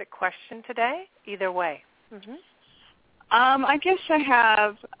specific question today, either way. Mm-hmm. I guess I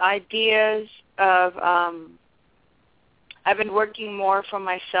have ideas of, I've been working more for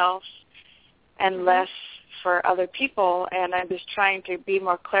myself and less for other people, and I'm just trying to be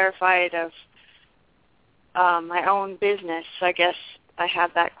more clarified of my own business. So I guess I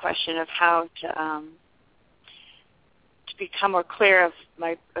have that question of how to become more clear of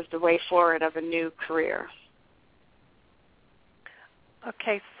the way forward of a new career.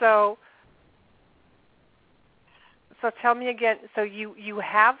 Okay, so tell me again. So you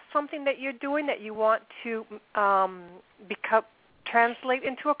have something that you're doing that you want to translate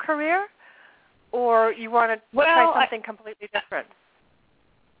into a career, or you want to try something completely different?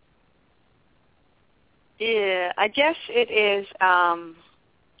 Yeah, I guess it is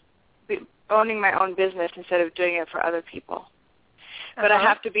owning my own business instead of doing it for other people. But I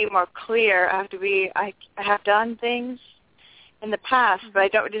have to be more clear. I have done things in the past, but I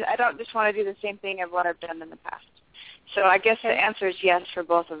don't just want to do the same thing as what I've done in the past. So I guess the answer is yes for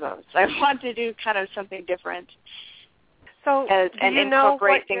both of those. I want to do kind of something different, and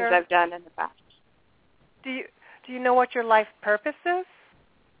incorporate things I've done in the past. Do you know what your life purpose is?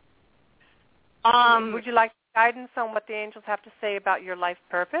 Would you like guidance on what the angels have to say about your life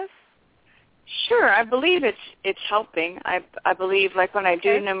purpose? Sure, I believe it's helping. I believe, like when I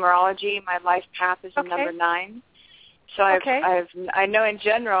do numerology, my life path is in number 9. So I know in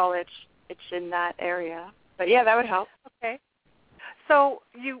general it's in that area. But yeah, that would help. Okay. So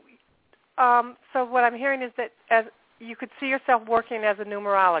so what I'm hearing is that as you could see yourself working as a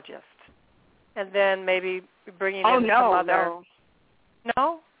numerologist, and then maybe bringing in some other.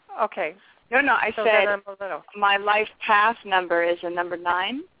 No. Okay. No. I said my life path number is a number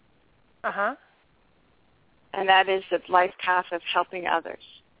 9. Uh-huh. And that is the life path of helping others.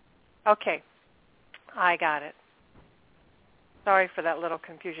 Okay. I got it. Sorry for that little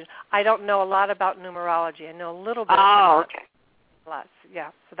confusion. I don't know a lot about numerology. I know a little bit. Oh, okay. Lots.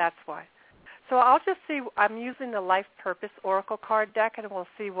 Yeah, so that's why. So I'll just see. I'm using the Life Purpose Oracle card deck, and we'll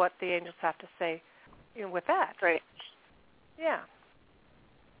see what the angels have to say with that. Great. Yeah.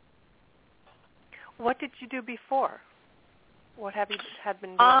 What did you do before? What have you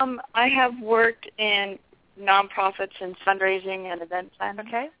been doing? I have worked in nonprofits and fundraising and event planning.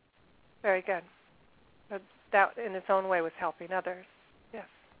 Okay. Very good. That, in its own way, was helping others. Yes.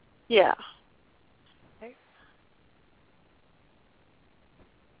 Yeah. Okay.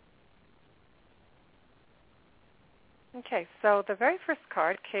 Okay, so the very first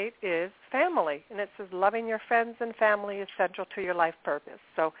card, Kate, is family, and it says loving your friends and family is central to your life purpose.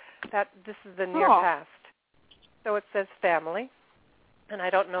 So this is the near past. So it says family, and I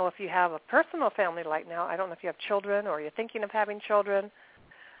don't know if you have a personal family right now. I don't know if you have children or you're thinking of having children,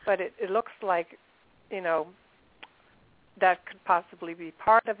 but it looks like, that could possibly be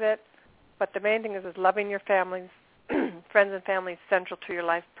part of it. But the main thing is loving your families, friends and family central to your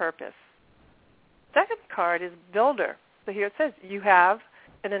life purpose. Second card is builder. So here it says you have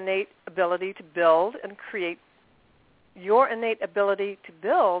an innate ability to build and create. Your innate ability to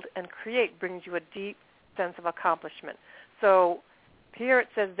build and create brings you a deep sense of accomplishment. So here it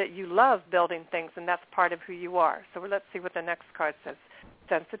says that you love building things, and that's part of who you are. So let's see what the next card says.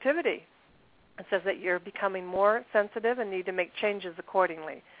 Sensitivity. It says that you're becoming more sensitive and need to make changes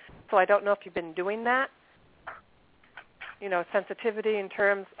accordingly. So I don't know if you've been doing that. Sensitivity in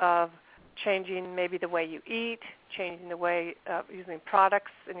terms of changing maybe the way you eat, changing the way of using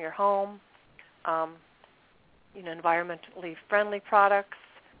products in your home, environmentally friendly products,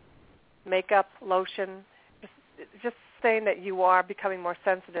 makeup, lotion, just saying that you are becoming more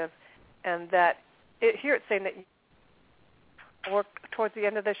sensitive, and that here it's saying that you work towards the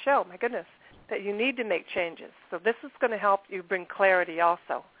end of the show, my goodness, that you need to make changes. So this is going to help you bring clarity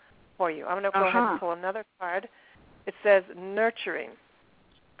also for you. I'm going to go ahead and pull another card. It says nurturing.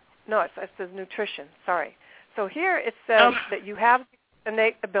 No, it says nutrition. Sorry. So here it says that you have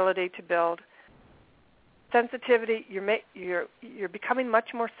innate ability to build. Sensitivity, you're becoming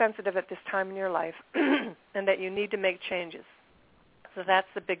much more sensitive at this time in your life, and that you need to make changes. So that's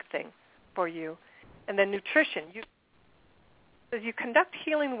the big thing for you. And then nutrition. You conduct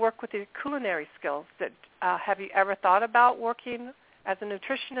healing work with your culinary skills. Have you ever thought about working as a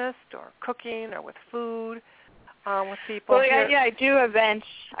nutritionist or cooking or with food with people? Well, yeah, I do events.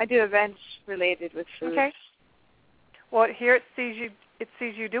 I do events related with food. Okay. Well, here it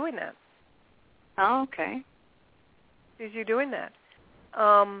sees you doing that. Oh, okay. It sees you doing that.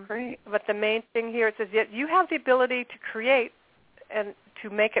 Great. But the main thing here, it says that you have the ability to create and to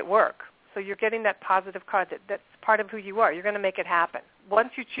make it work. So you're getting that positive card. That's part of who you are. You're going to make it happen. Once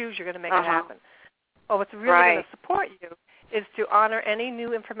you choose, you're going to make it happen. Well, what's really going to support you is to honor any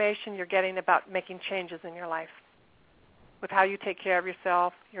new information you're getting about making changes in your life with how you take care of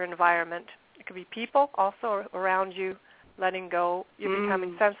yourself, your environment. It could be people also around you, letting go. You're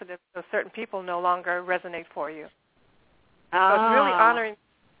becoming sensitive, so certain people no longer resonate for you. So it's really honoring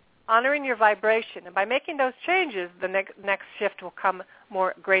honoring your vibration. And by making those changes, the next shift will come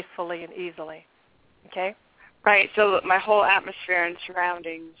more gracefully and easily. Okay? Right. So my whole atmosphere and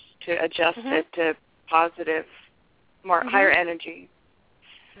surroundings to adjust it to positive, more higher energy.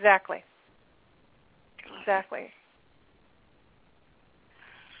 Exactly. Exactly.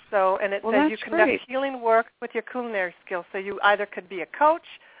 So, and it says you conduct healing work with your culinary skills. So you either could be a coach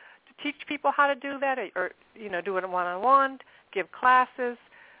to teach people how to do that, or do it one-on-one, give classes.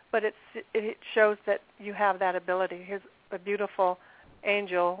 But it shows that you have that ability. Here's a beautiful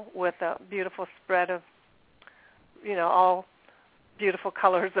angel with a beautiful spread of, all beautiful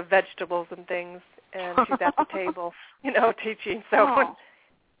colors of vegetables and things, and she's at the table, teaching. So,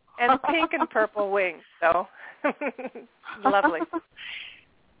 and pink and purple wings. So, lovely.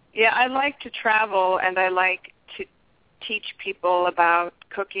 Yeah, I like to travel, and I like to teach people about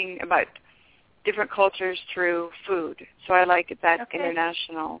cooking, about different cultures through food. So I like that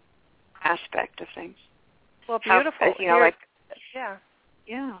international aspect of things. Well, beautiful.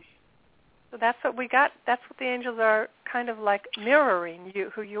 Yeah. So that's what we got. That's what the angels are kind of like mirroring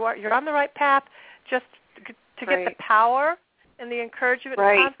you, who you are. You're on the right path. Just to get the power and the encouragement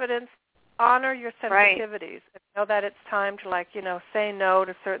and confidence. Honor your sensitivities. And know that it's time to say no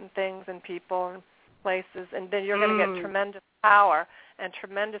to certain things and people and places, and then you're going to get tremendous power and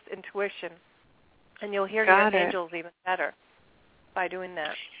tremendous intuition, and you'll hear your angels even better by doing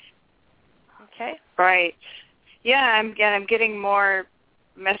that. Okay. Right. Yeah. I'm getting more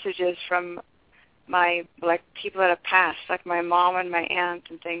messages from my people that have passed, like my mom and my aunt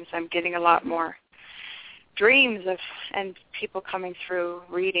and things. I'm getting a lot more dreams of and people coming through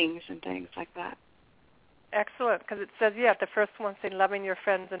readings and things like that. Excellent, because it says, the first one saying loving your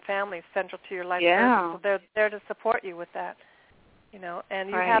friends and family is central to your life purpose. So they're there to support you with that, and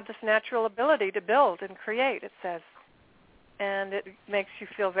you have this natural ability to build and create, it says, and it makes you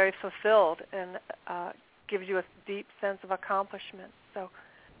feel very fulfilled and gives you a deep sense of accomplishment. So,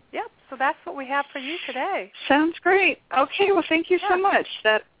 so that's what we have for you today. Sounds great. Okay, well, thank you so much.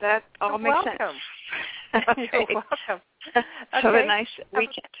 That all makes sense. You're welcome. Have a nice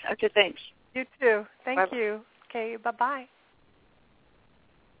weekend. Okay, thanks. You too. Thank you. Okay, bye-bye.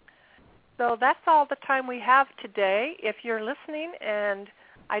 So that's all the time we have today. If you're listening and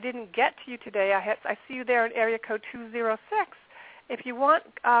I didn't get to you today, I see you there in area code 206. If you want,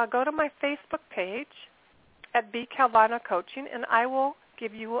 go to my Facebook page at B. Calvano Coaching, and I will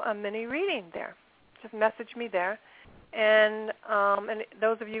give you a mini reading there. Just message me there. And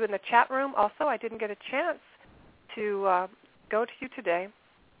those of you in the chat room, also, I didn't get a chance to go to you today.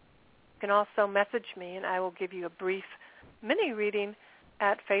 You can also message me, and I will give you a brief mini reading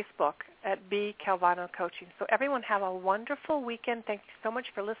at Facebook at B. Calvano Coaching. So everyone have a wonderful weekend. Thank you so much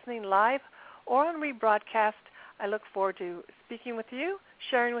for listening live or on rebroadcast. I look forward to speaking with you,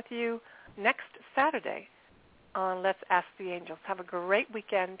 sharing with you next Saturday on Let's Ask the Angels. Have a great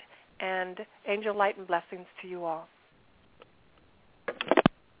weekend, and angel light and blessings to you all.